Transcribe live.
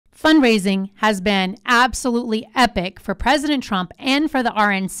Fundraising has been absolutely epic for President Trump and for the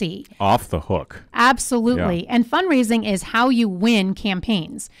RNC. Off the hook. Absolutely. Yeah. And fundraising is how you win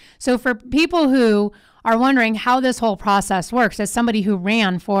campaigns. So for people who are wondering how this whole process works, as somebody who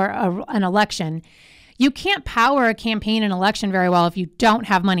ran for an election, you can't power a campaign and election very well if you don't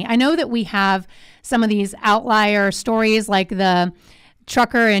have money. I know that we have some of these outlier stories like the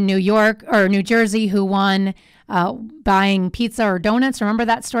trucker in New York or New Jersey who won buying pizza or donuts. Remember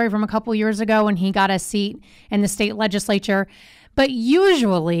that story from a couple years ago when he got a seat in the state legislature? But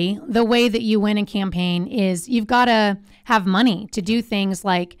usually the way that you win a campaign is you've got to have money to do things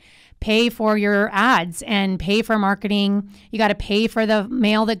like pay for your ads and pay for marketing. You got to pay for the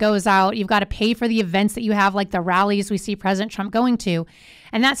mail that goes out. You've got to pay for the events that you have, like the rallies we see President Trump going to.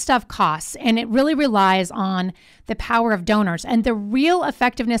 And that stuff costs. And it really relies on the power of donors. And the real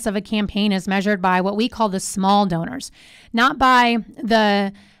effectiveness of a campaign is measured by what we call the small donors, not by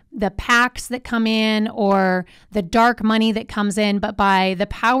the PACs that come in or the dark money that comes in, but by the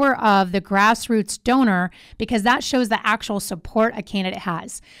power of the grassroots donor, because that shows the actual support a candidate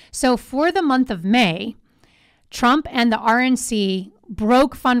has. So for the month of May, Trump and the RNC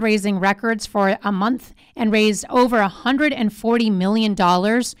broke fundraising records for a month and raised over $140 million.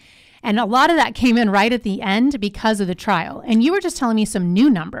 And a lot of that came in right at the end because of the trial. And you were just telling me some new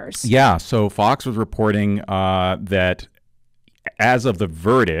numbers. Yeah, so Fox was reporting that as of the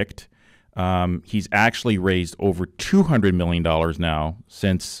verdict, he's actually raised over $200 million now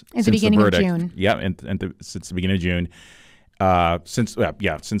since the beginning verdict. Of June. Yeah, and since the beginning of June. Since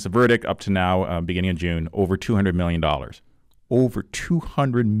the verdict up to now, beginning of June, over $200 million. Over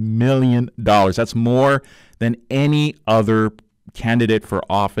 $200 million. That's more than any other candidate for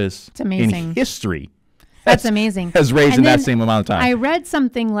office in history. That's amazing. Has raised in that same amount of time. I read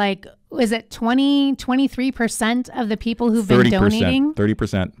something like, is it 23% of the people who've been donating?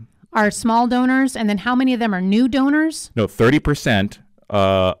 30%. Are small donors, and then how many of them are new donors? No, 30%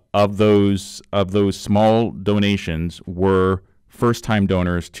 of those small donations were first-time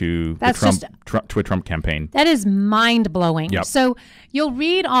donors to a Trump campaign. That is mind-blowing. Yep. So you'll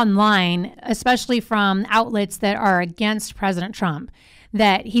read online, especially from outlets that are against President Trump,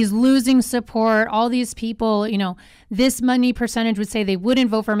 that he's losing support. All these people, this money percentage would say they wouldn't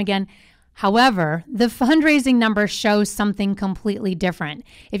vote for him again. However, the fundraising number shows something completely different.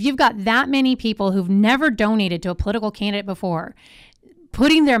 If you've got that many people who've never donated to a political candidate before,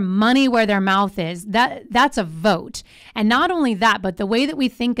 putting their money where their mouth is, that's a vote. And not only that, but the way that we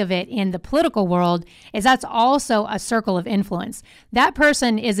think of it in the political world is that's also a circle of influence. That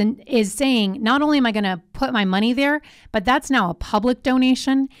person is saying, not only am I going to put my money there, but that's now a public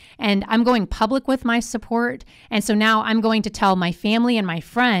donation, and I'm going public with my support. And so now I'm going to tell my family and my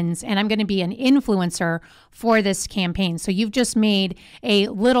friends, and I'm going to be an influencer for this campaign. So you've just made a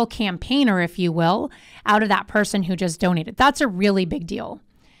little campaigner, if you will, out of that person who just donated. That's a really big deal.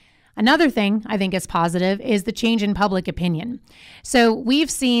 Another thing I think is positive is the change in public opinion. So we've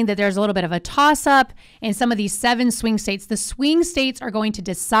seen that there's a little bit of a toss-up in some of these 7 swing states. The swing states are going to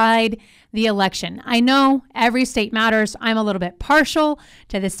decide the election. I know every state matters. I'm a little bit partial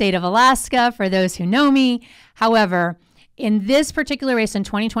to the state of Alaska, for those who know me. However, in this particular race in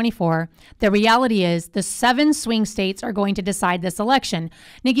 2024, the reality is the 7 swing states are going to decide this election.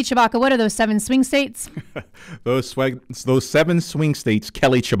 Nikki Chewbacca, what are those 7 swing states? Those 7 swing states,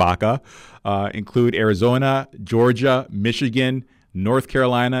 Kelly Chewbacca, include Arizona, Georgia, Michigan, North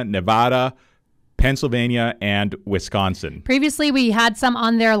Carolina, Nevada, Pennsylvania, and Wisconsin. Previously, we had some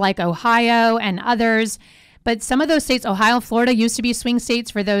on there like Ohio and others. But some of those states, Ohio and Florida, used to be swing states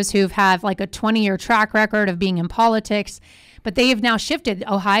for those who have like a 20-year track record of being in politics. But they have now shifted.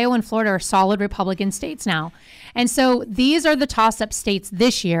 Ohio and Florida are solid Republican states now. And so these are the toss-up states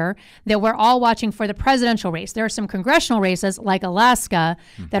this year that we're all watching for the presidential race. There are some congressional races like Alaska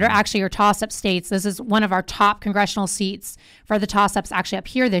that are actually your toss-up states. This is one of our top congressional seats for the toss-ups actually up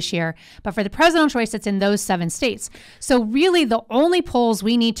here this year. But for the presidential race, it's in those 7 states. So really the only polls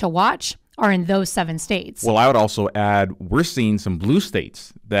we need to watch are in those 7 states. Well, I would also add, we're seeing some blue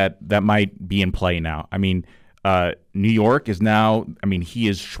states that might be in play now. I mean, New York is now, he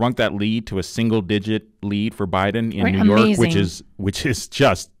has shrunk that lead to a single-digit lead for Biden in New York, which is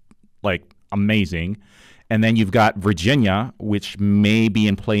just like amazing. And then you've got Virginia, which may be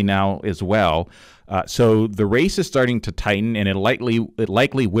in play now as well. So the race is starting to tighten, and it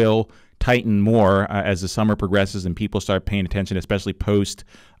likely will tighten more as the summer progresses and people start paying attention, especially post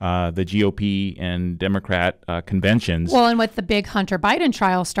the GOP and Democrat conventions. Well, and with the big Hunter Biden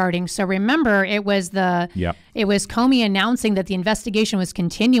trial starting, so remember it was Comey announcing that the investigation was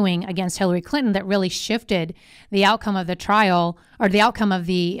continuing against Hillary Clinton that really shifted the outcome of the trial, or the outcome of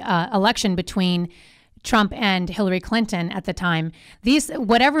the election between Trump and Hillary Clinton at the time.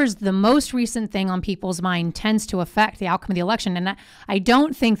 Whatever's the most recent thing on people's mind tends to affect the outcome of the election. And I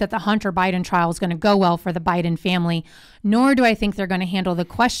don't think that the Hunter Biden trial is going to go well for the Biden family, nor do I think they're going to handle the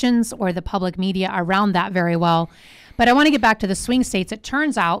questions or the public media around that very well. But I want to get back to the swing states. It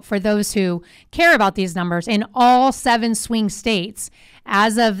turns out, for those who care about these numbers, in all 7 swing states,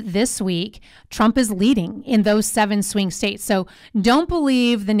 as of this week, Trump is leading in those 7 swing states. So don't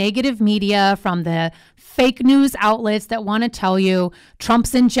believe the negative media from the fake news outlets that want to tell you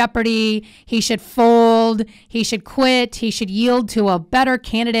Trump's in jeopardy, he should fold, he should quit, he should yield to a better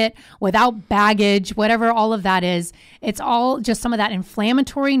candidate without baggage, whatever all of that is. It's all just some of that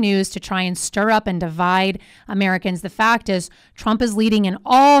inflammatory news to try and stir up and divide Americans. The fact is, Trump is leading in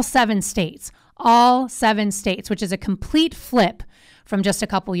all 7 states, which is a complete flip from just a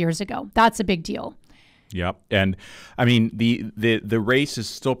couple years ago. That's a big deal. Yep. And I mean, the race is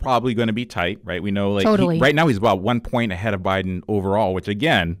still probably going to be tight, right? We know, like, totally. Right now he's about 1 point ahead of Biden overall, which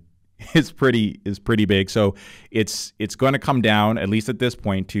again is pretty big. So it's going to come down, at least at this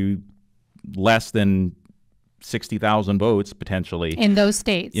point, to less than 60,000 votes potentially in those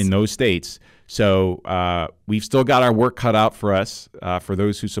states. So we've still got our work cut out for us, for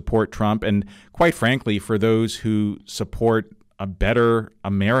those who support Trump, and quite frankly, for those who support a better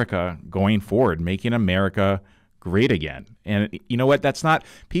America going forward, making America great again. And you know what? That's not,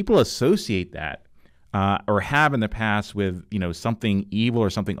 people associate that or have in the past with, something evil or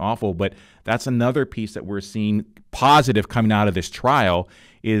something awful. But that's another piece that we're seeing positive coming out of this trial,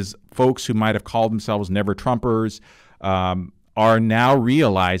 is folks who might have called themselves never Trumpers are now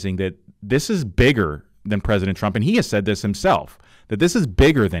realizing that this is bigger than President Trump. And he has said this himself, that this is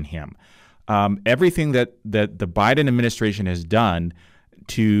bigger than him. Everything that the Biden administration has done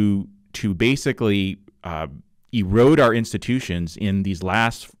to basically erode our institutions in these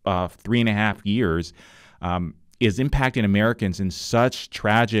last 3.5 years is impacting Americans in such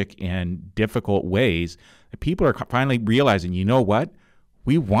tragic and difficult ways that people are finally realizing, you know what?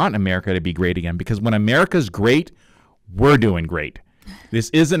 We want America to be great again, because when America's great, we're doing great. This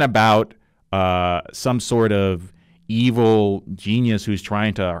isn't about some sort of evil genius who's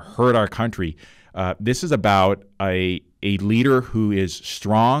trying to hurt our country. This is about a leader who is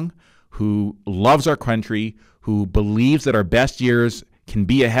strong, who loves our country, who believes that our best years can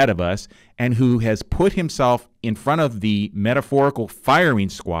be ahead of us, and who has put himself in front of the metaphorical firing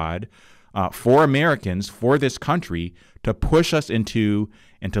squad for Americans, for this country, to push us into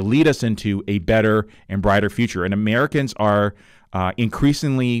and to lead us into a better and brighter future. And Americans are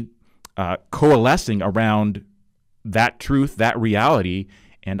increasingly coalescing around that truth, that reality,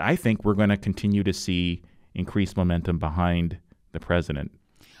 and I think we're going to continue to see increased momentum behind the president.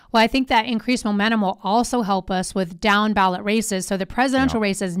 Well, I think that increased momentum will also help us with down ballot races. So the presidential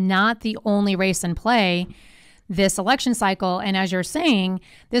race is not the only race in play this election cycle. And as you're saying,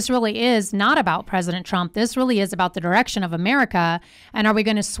 this really is not about President Trump. This really is about the direction of America. And are we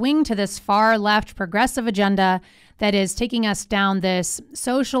going to swing to this far left progressive agenda that is taking us down this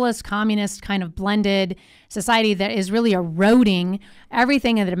socialist, communist kind of blended society that is really eroding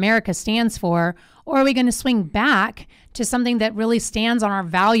everything that America stands for? Or are we going to swing back to something that really stands on our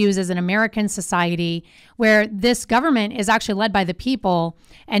values as an American society, where this government is actually led by the people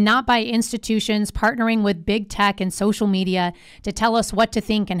and not by institutions partnering with big tech and social media to tell us what to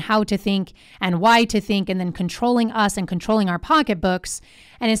think and how to think and why to think, and then controlling us and controlling our pocketbooks?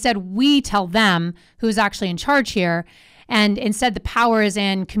 And instead, we tell them who's actually in charge here. And instead, the power is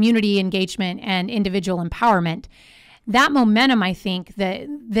in community engagement and individual empowerment. That momentum, I think, that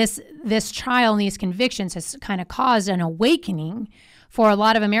this trial and these convictions has kind of caused an awakening for a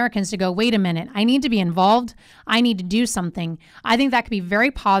lot of Americans to go, wait a minute, I need to be involved. I need to do something. I think that could be very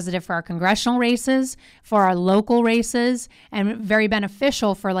positive for our congressional races, for our local races, and very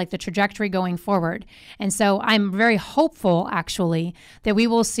beneficial for like the trajectory going forward. And so I'm very hopeful, actually, that we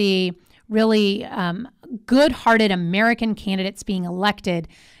will see really good-hearted American candidates being elected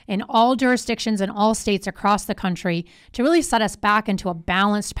in all jurisdictions and all states across the country to really set us back into a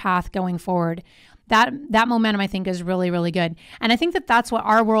balanced path going forward. That momentum, I think, is really, really good. And I think that that's what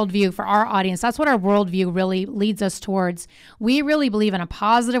our worldview, for our audience, that's what our worldview really leads us towards. We really believe in a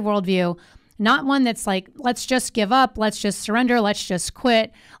positive worldview, not one that's like, let's just give up, let's just surrender, let's just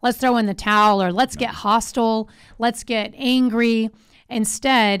quit, let's throw in the towel, or let's get hostile, let's get angry.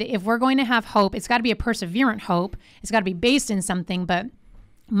 Instead, if we're going to have hope, it's got to be a perseverant hope. It's got to be based in something. But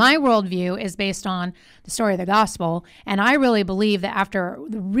my worldview is based on the story of the gospel. And I really believe that after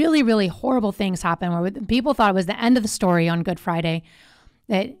really, really horrible things happened, where people thought it was the end of the story on Good Friday,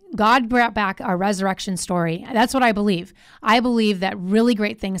 that God brought back our resurrection story. That's what I believe. I believe that really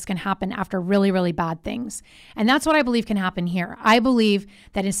great things can happen after really, really bad things. And that's what I believe can happen here. I believe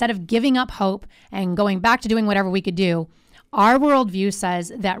that instead of giving up hope and going back to doing whatever we could do, our worldview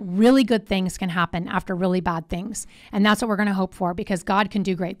says that really good things can happen after really bad things. And that's what we're going to hope for, because God can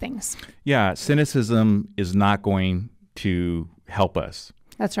do great things. Yeah, cynicism is not going to help us.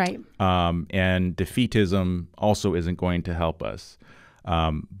 That's right. And defeatism also isn't going to help us.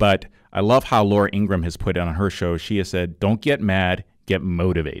 But I love how Laura Ingraham has put it on her show. She has said, don't get mad, get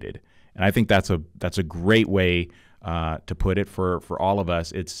motivated. And I think that's a great way to put it for all of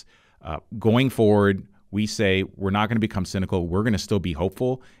us. It's going forward, we say we're not going to become cynical. We're going to still be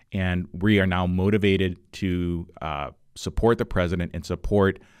hopeful. And we are now motivated to support the president and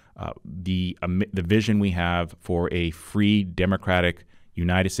support the vision we have for a free, democratic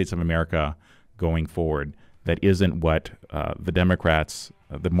United States of America going forward. That isn't what the Democrats,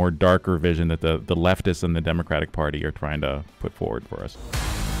 the more darker vision that the leftists in the Democratic Party are trying to put forward for us.